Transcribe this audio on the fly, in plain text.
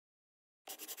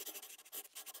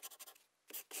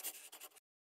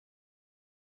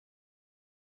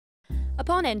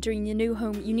Upon entering your new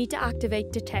home, you need to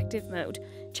activate detective mode.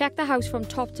 Check the house from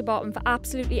top to bottom for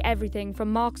absolutely everything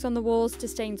from marks on the walls to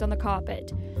stains on the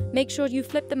carpet. Make sure you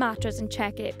flip the mattress and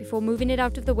check it before moving it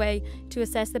out of the way to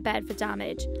assess the bed for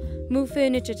damage. Move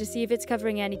furniture to see if it's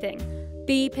covering anything.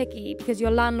 Be picky because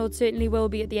your landlord certainly will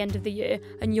be at the end of the year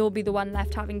and you'll be the one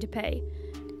left having to pay.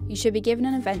 You should be given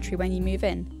an inventory when you move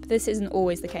in, but this isn't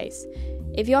always the case.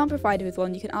 If you aren't provided with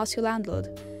one, you can ask your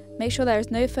landlord. Make sure there is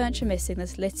no furniture missing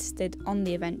that's listed on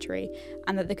the inventory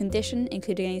and that the condition,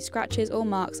 including any scratches or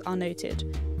marks, are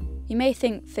noted. You may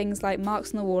think things like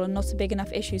marks on the wall are not a big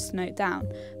enough issues to note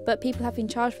down, but people have been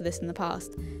charged for this in the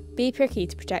past. Be picky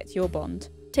to protect your bond.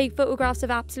 Take photographs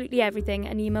of absolutely everything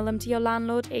and email them to your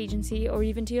landlord, agency, or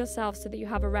even to yourself so that you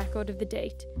have a record of the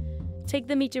date. Take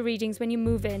the meter readings when you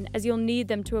move in, as you'll need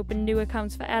them to open new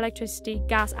accounts for electricity,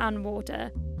 gas and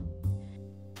water.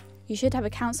 You should have a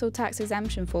council tax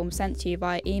exemption form sent to you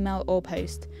via email or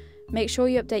post. Make sure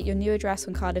you update your new address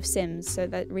on Cardiff Sims so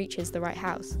that it reaches the right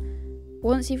house.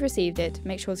 Once you've received it,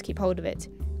 make sure to keep hold of it.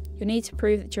 You'll need to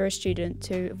prove that you're a student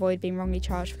to avoid being wrongly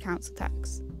charged for council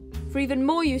tax. For even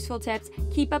more useful tips,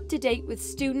 keep up to date with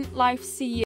Student Life CU.